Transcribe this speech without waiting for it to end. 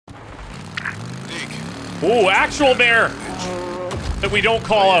Ooh, actual bear that we don't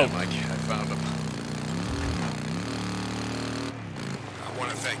call out. Mike, I found him. I want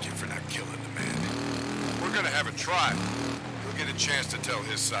to thank you for not killing the man. We're gonna have a trial. You'll get a chance to tell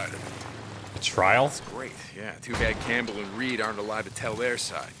his side of it. A trial? That's great. Yeah, too bad Campbell and Reed aren't allowed to tell their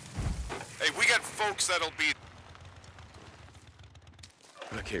side. Hey, we got folks that'll be...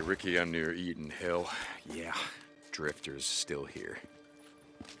 Okay, Ricky, I'm near Eden Hill. Yeah, Drifter's still here.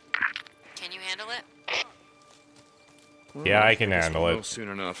 Can you handle it? Yeah, I can handle it. Soon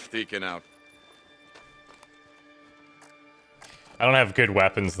enough. Deacon out. I don't have good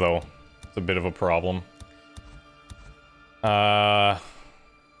weapons, though. It's a bit of a problem.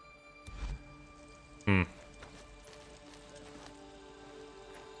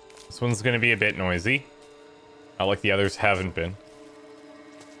 This one's gonna be a bit noisy. Not like the others haven't been.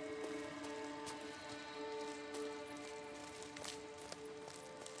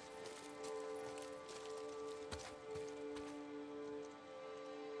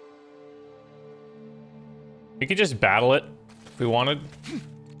 We could just battle it if we wanted.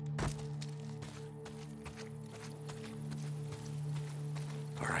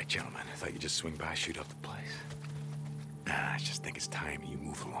 All right, gentlemen. I thought you'd just swing by, shoot up the place. I just think it's time you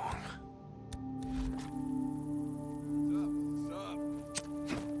move along.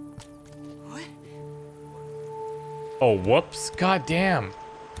 What? Oh, whoops. God damn.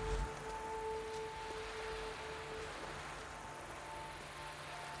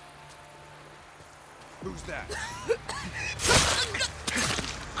 Who's that?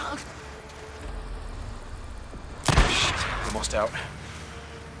 Shit, almost out.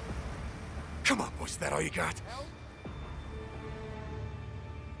 Come on, boys. Is that all you got?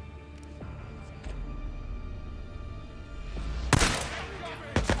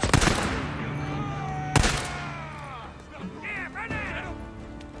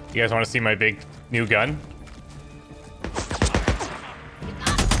 You guys want to see my big new gun?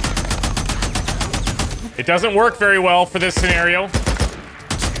 It doesn't work very well for this scenario.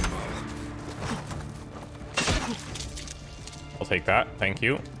 I'll take that. Thank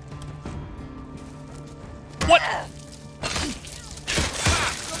you. What?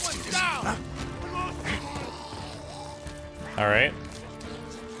 All right.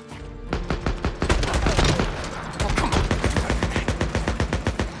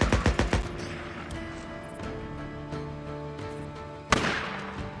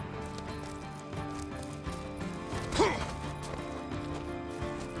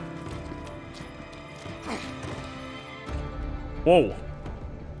 Whoa.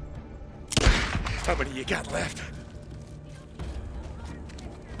 How many you got left?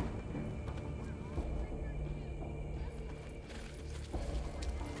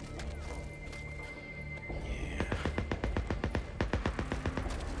 Yeah.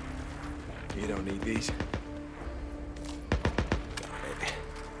 You don't need these. Got it.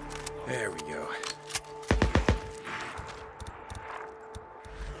 There we go.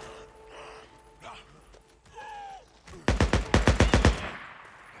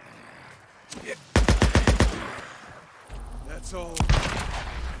 That's all.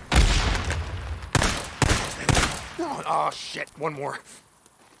 Oh, shit. One more.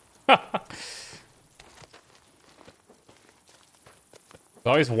 There's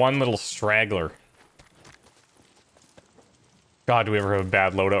always one little straggler. God, do we ever have a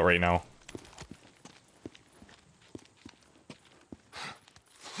bad loadout right now?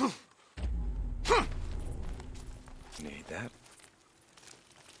 Need that.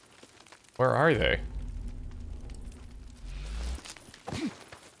 Where are they?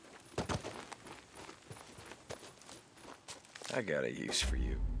 I got a use for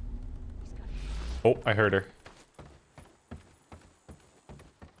you. Oh, I heard her.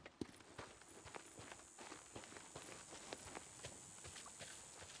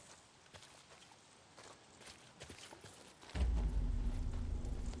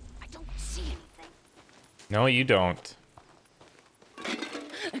 I don't see anything. No, you don't.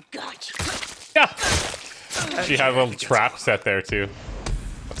 Gotcha. Yeah. She had a little trap set there too.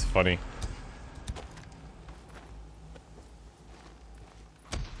 That's funny.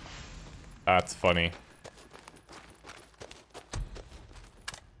 That's funny.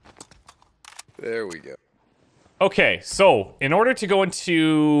 There we go. Okay, so in order to go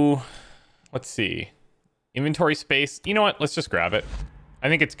into, let's see, inventory space. You know what? Let's just grab it. I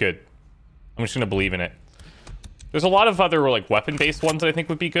think it's good. I'm just gonna believe in it. There's a lot of other like weapon-based ones that I think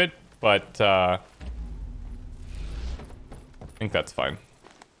would be good, but I think that's fine.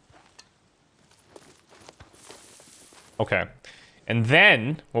 Okay, and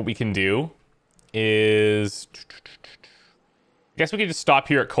then what we can do is, I guess we could just stop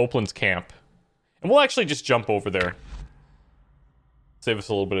here at Copeland's camp And we'll actually just jump over there. Save us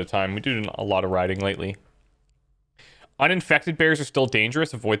a little bit of time. We do a lot of riding lately. Uninfected bears are still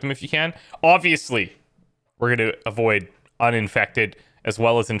dangerous. Avoid them if you can. Obviously, we're going to avoid uninfected as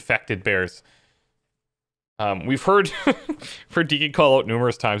well as infected bears. We've heard Deacon call out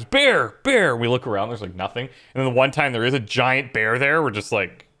numerous times, bear, bear. We look around, there's like nothing. And then the one time there is a giant bear there, we're just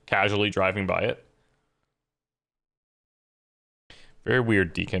like casually driving by it. Very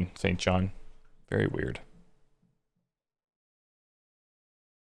weird, Deacon St. John. Very weird.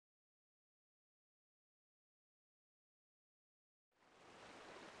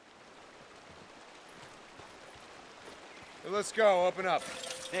 Well, let's go. Open up.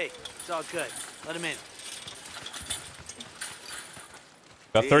 Hey, it's all good. Let him in.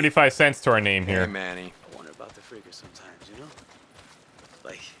 Got 35 cents to our name here. Hey, Manny. I wonder about the freaker sometimes, you know?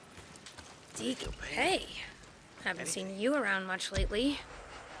 Like, Deke, hey. Haven't seen you around much lately.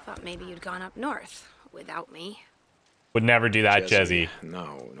 Thought maybe you'd gone up north without me. Would never do that, Jesse.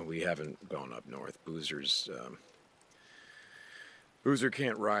 No, we haven't gone up north. Boozer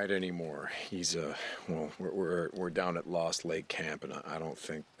can't ride anymore. He's well, we're down at Lost Lake Camp, and I don't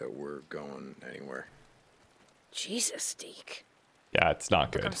think that we're going anywhere. Jesus, Deke. Yeah, it's not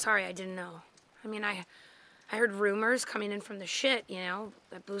Look, good. I'm sorry I didn't know. I mean, I heard rumors coming in from the shit, you know,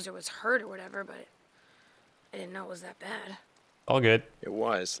 that Boozer was hurt or whatever, but I didn't know it was that bad. All good. It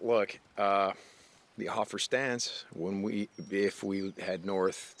was. Look, the offer stands. If we head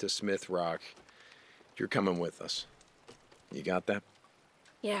north to Smith Rock, you're coming with us. You got that?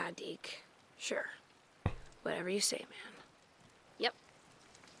 Yeah, Deke. Sure. Whatever you say, man. Yep.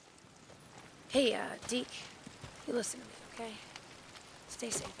 Hey, Deke. You listen to me, okay? Stay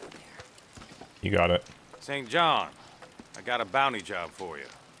safe out there. You got it. St. John, I got a bounty job for you.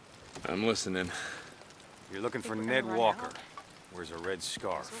 I'm listening. You're looking for Think we're Ned gonna run Walker. out? Wears a red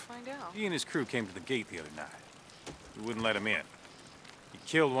scarf. We'll find out. He and his crew came to the gate the other night. We wouldn't let him in. He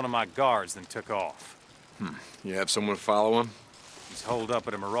killed one of my guards, then took off. You have someone follow him? He's holed up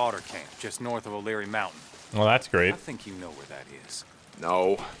at a marauder camp just north of O'Leary Mountain. Well, that's great. I think you know where that is.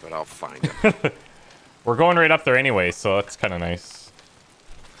 No, but I'll find him. We're going right up there anyway, so that's kind of nice.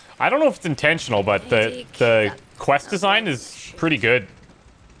 I don't know if it's intentional, but the quest design is pretty good in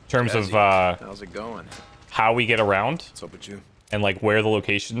terms of How's it going? how we get around What's up with you? and like where the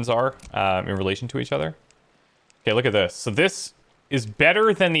locations are in relation to each other. Okay, look at this. So this is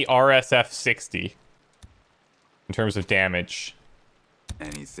better than the RSF 60 in terms of damage.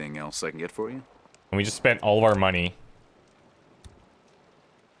 Anything else I can get for you? And we just spent all of our money.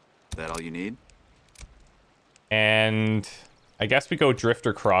 That all you need? And I guess we go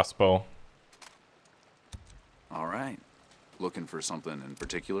drifter crossbow. All right. Looking for something in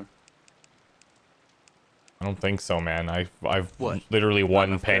particular? I don't think so, man. I've What? literally one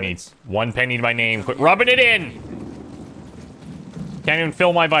enough penny. credits? One penny to my name. Quit rubbing it in! Can't even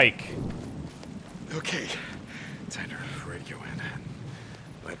fill my bike. Okay. Time to radio in.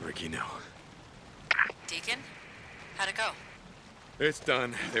 Let Ricky know. Deacon? How'd it go? It's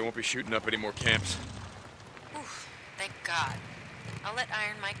done. They won't be shooting up any more camps. Oof, thank God. I'll let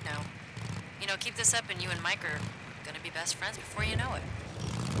Iron Mike know. You know, keep this up and you and Mike are gonna be best friends before you know it.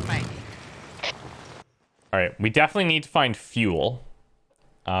 Bye. All right, we definitely need to find fuel.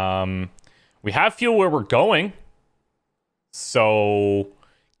 We have fuel where we're going. So,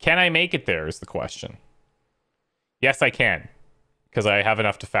 can I make it there is the question. Yes, I can. Because I have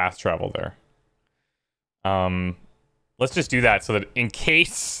enough to fast travel there. Let's just do that so that in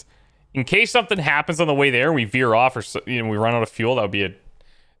case something happens on the way there, we veer off or we run out of fuel, that would be a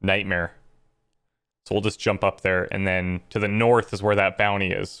nightmare. So we'll just jump up there, and then to the north is where that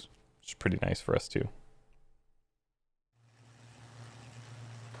bounty is, which is pretty nice for us too.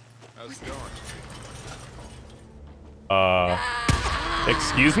 How's it going?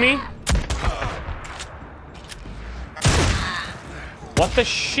 Excuse me? What the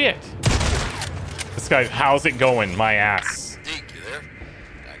shit? This guy, how's it going? My ass. Deke, you there?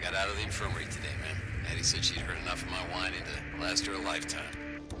 I got out of the infirmary today, man. Addie said she'd heard enough of my whining to last her a lifetime.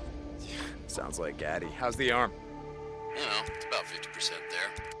 Sounds like Addie. How's the arm? You know, it's about 50% there.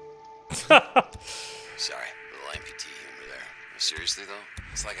 Sorry, a little amputee humor there. Seriously, though,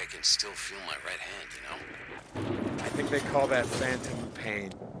 it's like I can still feel my right hand, you know? I think they call that phantom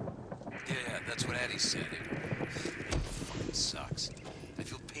pain. Yeah, that's what Addie said. It fucking sucks. I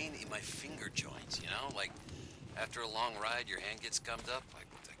feel pain in my finger joints, you know? Like, after a long ride, your hand gets gummed up. I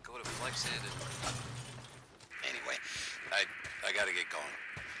go to flex it and... Anyway, I gotta get going.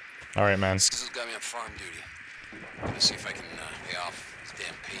 All right, man. This has got me on farm duty. I'm gonna see if I can pay off these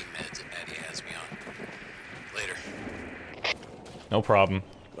damn pain meds that Addie has me on. Later. No problem.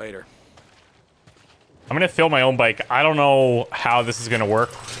 Later. I'm gonna fill my own bike. I don't know how this is gonna work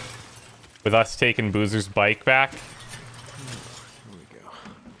with us taking Boozer's bike back. Here we go.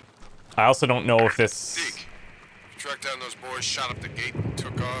 I also don't know if this... Deke, you tracked down those boys, shot up the gate, and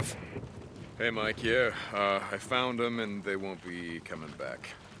took off? Hey, Mike, yeah, I found them and they won't be coming back.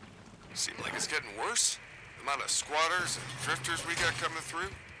 Seems like it's getting worse. The amount of squatters and drifters we got coming through.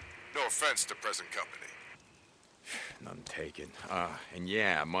 No offense to present company. None taken. And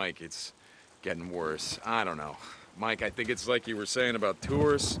yeah, Mike, it's getting worse. I don't know. Mike, I think it's like you were saying about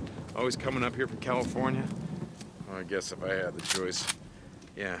tourists always coming up here from California. Well, I guess if I had the choice,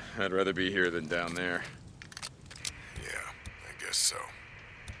 yeah, I'd rather be here than down there. Yeah, I guess so.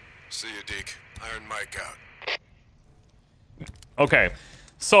 See you, Deke. Iron Mike out. Okay,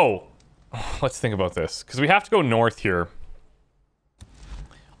 so let's think about this, because we have to go north here.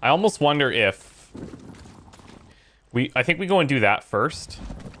 I almost wonder if I think we go and do that first.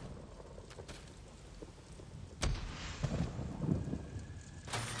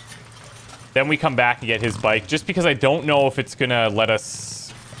 Then we come back and get his bike, just because I don't know if it's gonna let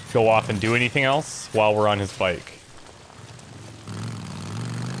us go off and do anything else while we're on his bike.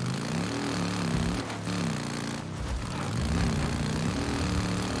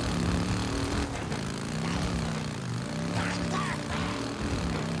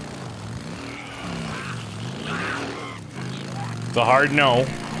 It's a hard no.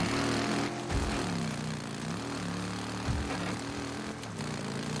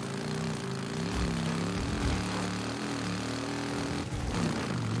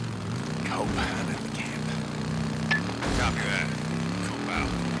 Cope, I'm at the camp. Copy that. Cope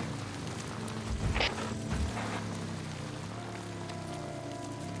out.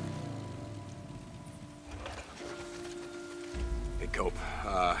 Hey, Cope,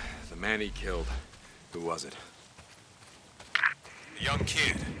 the man he killed, who was it? A young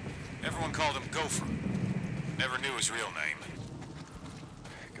kid. Everyone called him Gopher. Never knew his real name.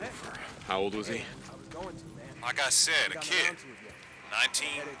 Gopher. How old was he? Like I said, a kid. 19,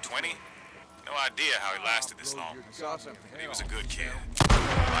 20? No idea how he lasted this long. But he was a good kid.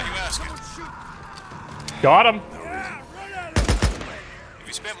 Why are you asking? Got him. If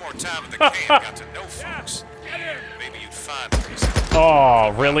you spent more time at the camp and got to know folks, maybe you'd find the reason.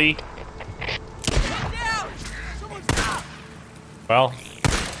 Oh, really? Well,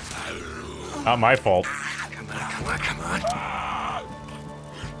 not my fault. Come on.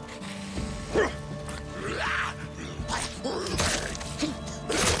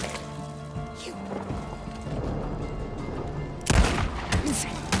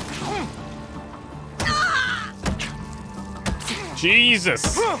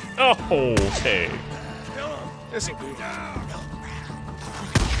 Jesus. Oh, okay.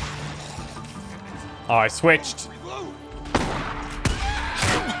 Oh, I switched.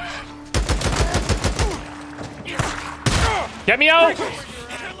 Get me out! Keep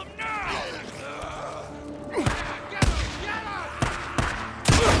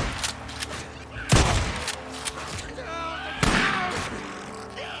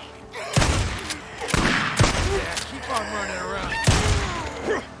on running around.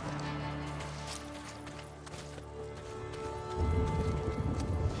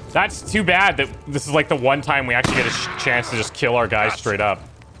 That's too bad that this is like the one time we actually get a chance to just kill our guys straight up.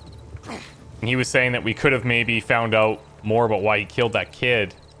 And he was saying that we could have maybe found out more about why he killed that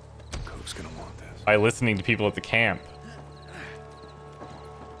kid Cope's gonna want this. by listening to people at the camp.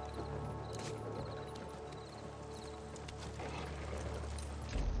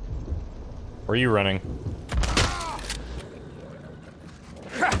 Where are you running?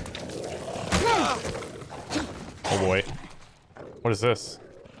 Oh boy. What is this?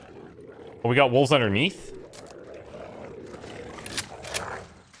 Oh, we got wolves underneath?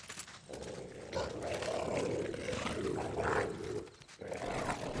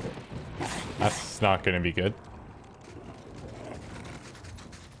 That's not gonna be good.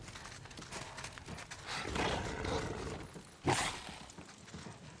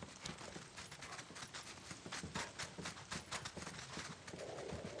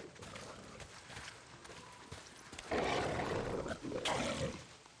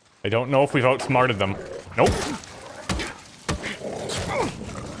 I don't know if we've outsmarted them. Nope.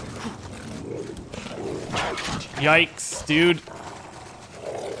 Yikes, dude.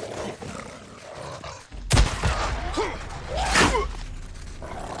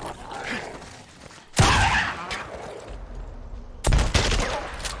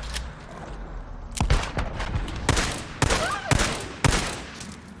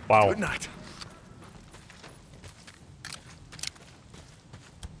 Wow. Good night.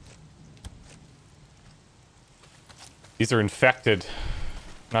 These are infected.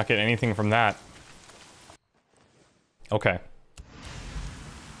 Not getting anything from that. Okay.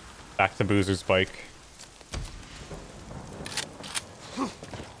 Back to Boozer's bike.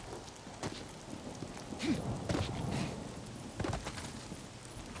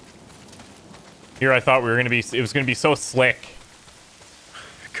 Here I thought we were gonna be, it was gonna be so slick.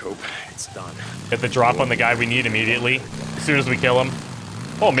 Cope, it's done. Get the drop on the guy we need immediately, as soon as we kill him.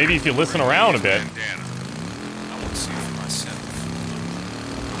 Oh, maybe if you listen around a bit. Bandana. I want to see it for myself.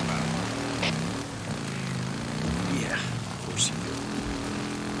 Yeah, of course you do.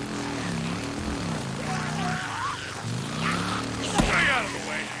 Stay out of the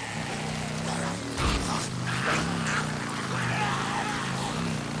way.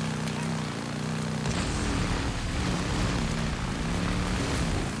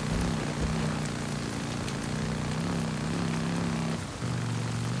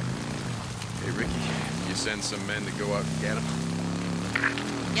 Hey, Ricky, you send some men to go out and get him?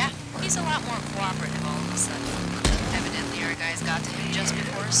 Yeah, he's a lot more cooperative all of a sudden. Evidently, our guys got to him just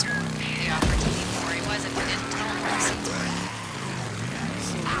before a swarm. They offered to leave him where he was if we didn't tell him where the seats were.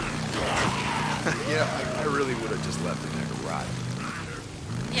 Yeah, I really would have just left him there to rot.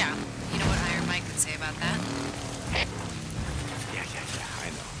 Yeah, you know what Iron Mike would say about that? Yeah, I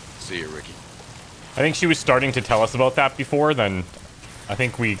know. See you, Ricky. I think she was starting to tell us about that before, then I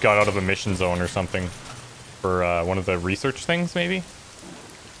think we got out of a mission zone or something for one of the research things, maybe?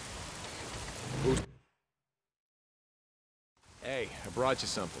 Hey, I brought you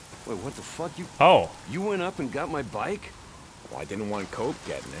something. Wait, what the fuck? Oh. You went up and got my bike? Well, I didn't want Cope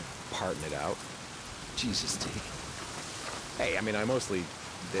getting it, parting it out. Jesus, Deke. Hey, I mean, I mostly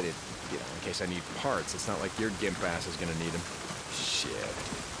did it, you know, in case I need parts. It's not like your gimp ass is gonna need them. Shit.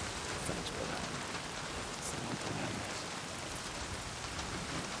 Thanks, brother.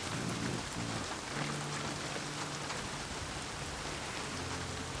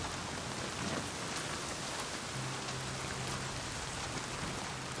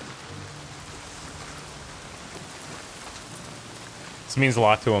 This means a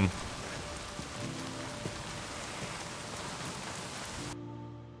lot to him.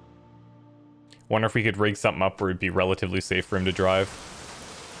 Wonder if we could rig something up where it'd be relatively safe for him to drive.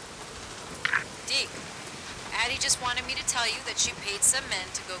 Deke, Addie just wanted me to tell you that she paid some men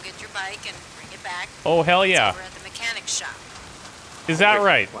to go get your bike and bring it back. Oh, hell yeah. It's over at the mechanic shop. Is that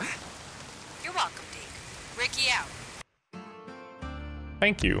right? What? You're welcome, Deke. Ricky out.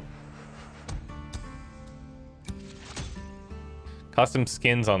 Thank you. Custom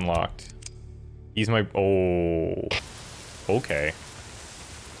skins unlocked. He's my... Oh. Okay.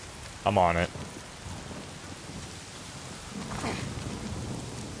 I'm on it.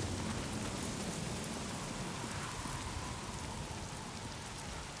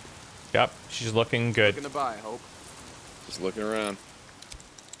 Yep, she's looking good. Looking to buy, I hope. Just looking around.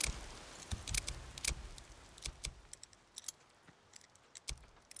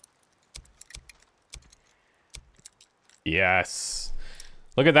 Yes.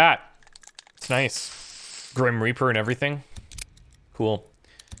 Look at that. It's nice. Grim Reaper and everything. Cool.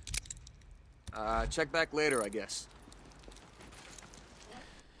 Check back later, I guess.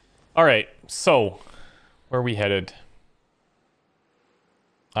 All right, so where are we headed?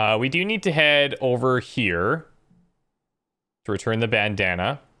 We do need to head over here to return the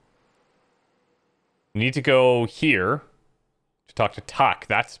bandana. We need to go here to talk to Tuck.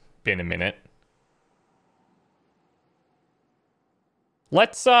 That's been a minute.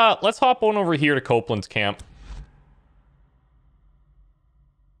 Let's hop on over here to Copeland's camp.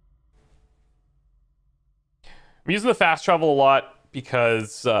 I'm using the fast travel a lot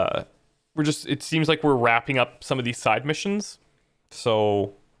because it seems like we're wrapping up some of these side missions.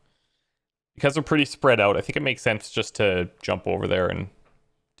 So because they're pretty spread out, I think it makes sense just to jump over there and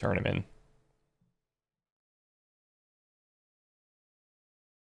turn them in.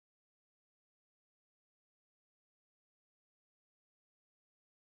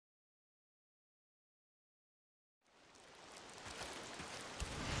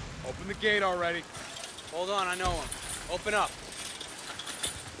 Open the gate already. Hold on, I know him. Open up.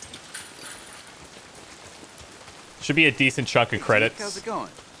 Should be a decent chunk of credits. How's it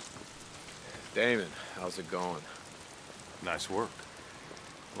going? Damon, how's it going? Nice work.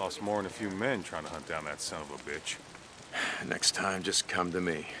 Lost more than a few men trying to hunt down that son of a bitch. Next time, just come to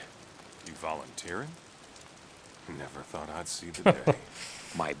me. You volunteering? Never thought I'd see the day.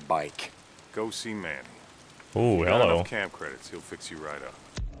 My bike. Go see Manny. Ooh, Got hello. enough camp credits, he'll fix you right up.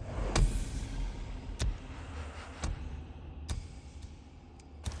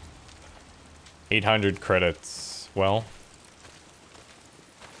 $800 credits. Well.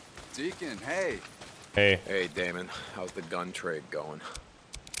 Deacon, hey. Hey. Hey, Damon, how's the gun trade going?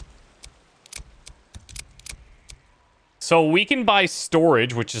 So we can buy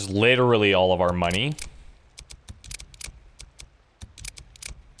storage, which is literally all of our money.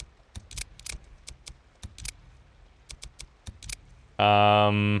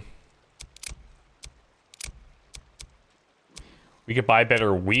 We could buy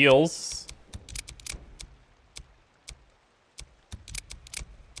better wheels.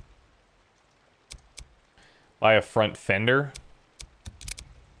 Buy a front fender.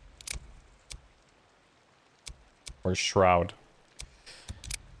 Or shroud.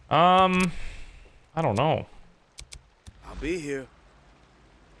 I don't know. I'll be here.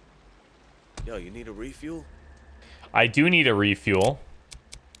 Yo, you need a refuel? I do need a refuel.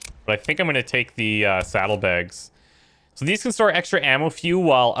 But I think I'm going to take the saddlebags. So these can store extra ammo for you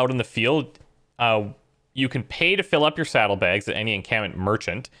while out in the field. You can pay to fill up your saddlebags at any encampment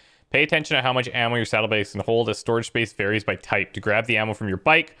merchant. Pay attention to how much ammo your saddlebags can hold, as storage space varies by type. To grab the ammo from your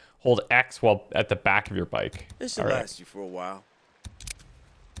bike, hold X while at the back of your bike. This should last you for a while.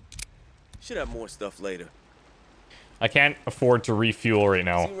 Should have more stuff later. I can't afford to refuel right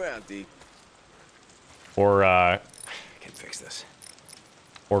now. See you around, D. Or, I can fix this.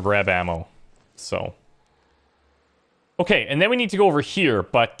 Or grab ammo. So. Okay, and then we need to go over here,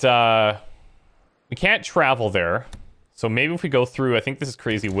 but, we can't travel there. So maybe if we go through, I think this is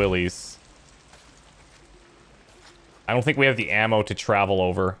Crazy Willie's. I don't think we have the ammo to travel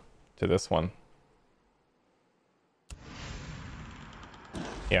over to this one.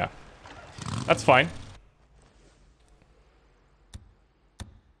 Yeah. That's fine.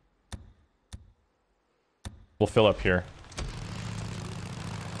 We'll fill up here.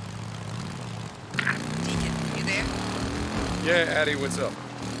 Deacon, you there? Yeah, Addie, what's up?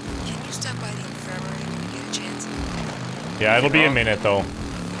 Can you stop by the infirmary when you get a chance? Yeah, it'll be a minute, though. No,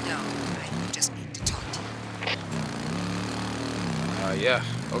 I just need to talk to you. Yeah,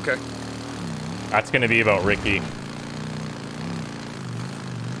 okay. That's going to be about Ricky.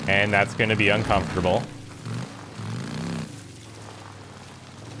 And that's going to be uncomfortable.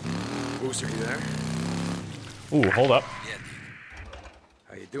 Booster, you there? Ooh, hold up. Yeah,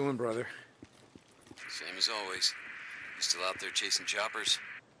 How you doing, brother? same as always. You still out there chasing choppers?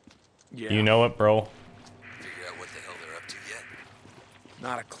 Yeah. You know it, bro. Figure out what the hell they're up to yet?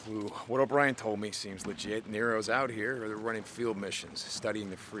 Not a clue. What O'Brien told me seems legit. Nero's out here, or they're running field missions, studying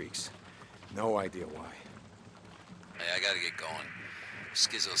the freaks. No idea why. Hey, I gotta get going.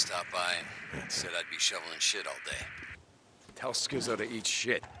 Skizzo stopped by and said I'd be shoveling shit all day. Tell Skizzo to eat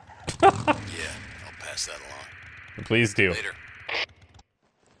shit. Yeah, I'll pass that along. Please do. Later.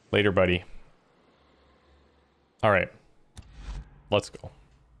 Later, buddy. All right. Let's go.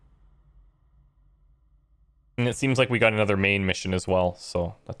 And it seems like we got another main mission as well,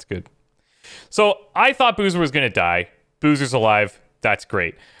 so that's good. So I thought Boozer was going to die. Boozer's alive. That's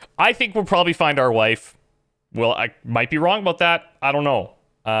great. I think we'll probably find our wife. Well, I might be wrong about that. I don't know.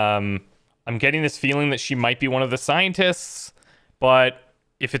 I'm getting this feeling that she might be one of the scientists, but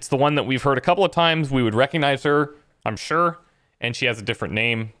if it's the one that we've heard a couple of times, we would recognize her, I'm sure, and she has a different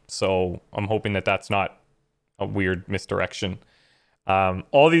name, so I'm hoping that that's not a weird misdirection.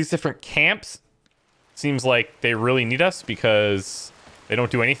 All these different camps seems like they really need us because they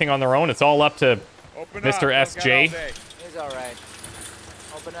don't do anything on their own. It's all up to Mr. SJ. He's all right.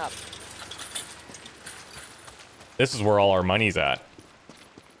 Open up. This is where all our money's at.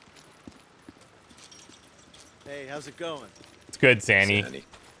 Hey, how's it going? It's good, Zanny.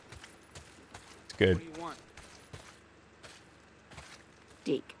 It's good. What do you want?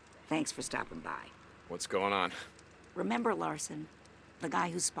 Deke, thanks for stopping by. What's going on? Remember Larson? The guy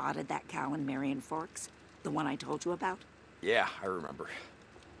who spotted that cow in Marion Forks? The one I told you about? Yeah, I remember.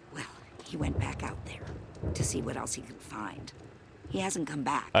 Well, he went back out there to see what else he could find. He hasn't come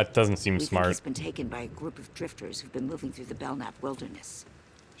back. That doesn't seem We think smart. he's been taken by a group of drifters who've been moving through the Belknap wilderness.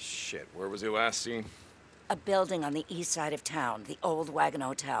 Shit, where was he last seen? A building on the east side of town, the old Wagon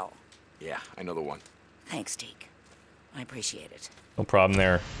Hotel. Yeah, I know the one. Thanks, Deke. I appreciate it. No problem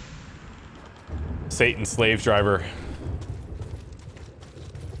there. Satan slave driver.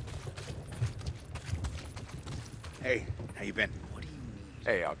 Hey, how you been? What do you need?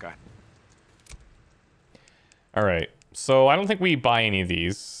 Hey, Alka. All right. So I don't think we buy any of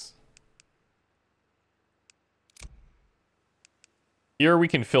these. Here we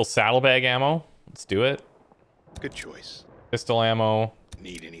can fill saddlebag ammo. Let's do it. Good choice. Pistol ammo.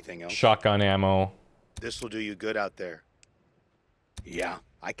 Need anything else? Shotgun ammo. This'll do you good out there. Yeah,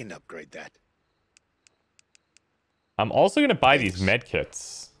 I can upgrade that. I'm also going to buy these med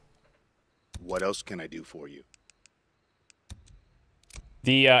kits. What else can I do for you?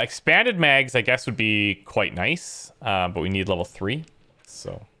 The expanded mags, I guess, would be quite nice, but we need level 3,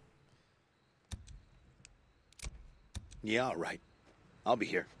 so. Yeah, all right. I'll be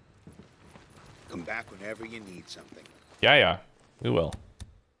here. Come back whenever you need something. Yeah, we will.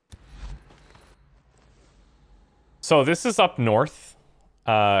 So this is up north.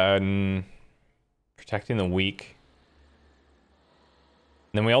 Protecting the weak.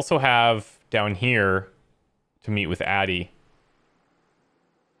 And then we also have down here to meet with Addie.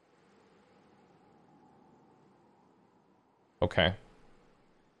 Okay.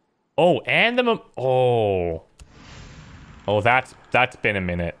 Oh, and the... Oh, that's been a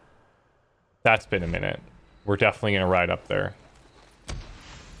minute. That's been a minute. We're definitely going to ride up there.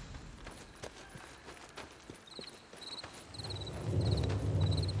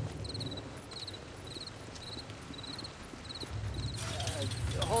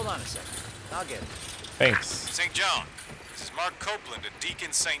 Hold on a second. I'll get it. Thanks. St. John. This is Mark Copeland at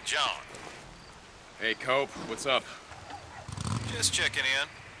Deacon St. John. Hey, Cope, what's up? Just checking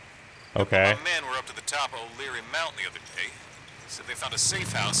in. Okay. My men were up to the top of O'Leary Mountain the other day. Said they found a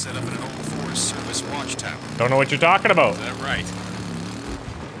safe house set up in an old Forest Service watchtower. Don't know what you're talking about. Is that right?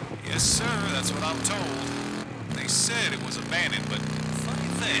 Yes, sir, that's what I'm told. They said it was abandoned, but funny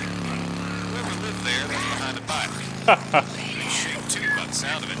thing, whoever lived there left behind a bike. In shape too, by the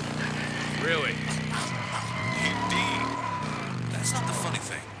sound of it. Really? Indeed. That's not the funny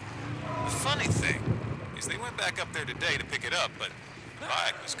thing. The funny thing is they went back up there today to pick it up, but the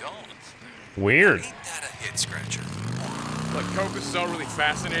bike was gone. Weird. Ain't that a head scratcher? Look, Cope, this is all really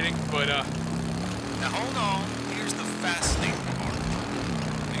fascinating, but, Now hold on. Here's the fascinating part.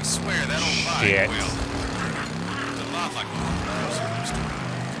 They swear that old bike, Shit. well, it's a lot like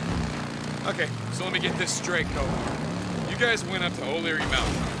the Okay, so let me get this straight, Cope. You guys went up to O'Leary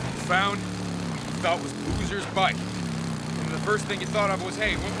Mountain, found what you thought was Boozer's bike. And the first thing you thought of was,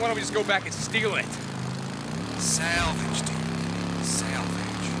 hey, why don't we just go back and steal it? salvage, dude.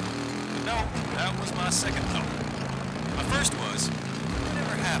 Salvage. But no, that was my second thought. My first was,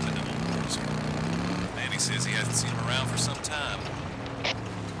 whatever happened to old Boozer? Manny says he hasn't seen him around for some time.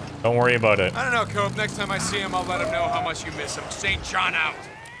 Don't worry about it. I don't know, Cope. Next time I see him, I'll let him know how much you miss him. St. John out.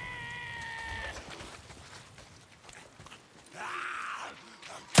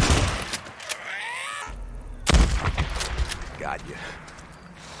 Got you.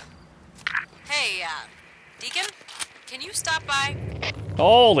 Hey, Deacon, can you stop by?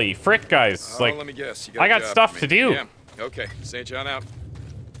 Holy frick, guys. Oh, Like, let me guess. You I a got job stuff for to me. do. Yeah. Okay. St. John out.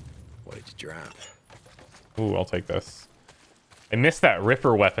 What did you drop? Ooh, I'll take this. I missed that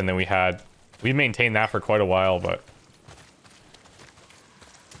Ripper weapon that we had. We maintained that for quite a while, but...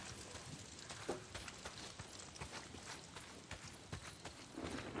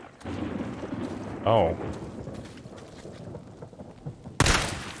 Oh.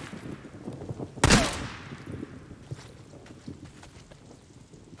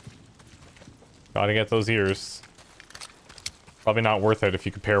 Gotta get those ears. Probably not worth it if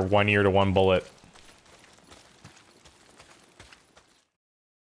you compare one ear to one bullet.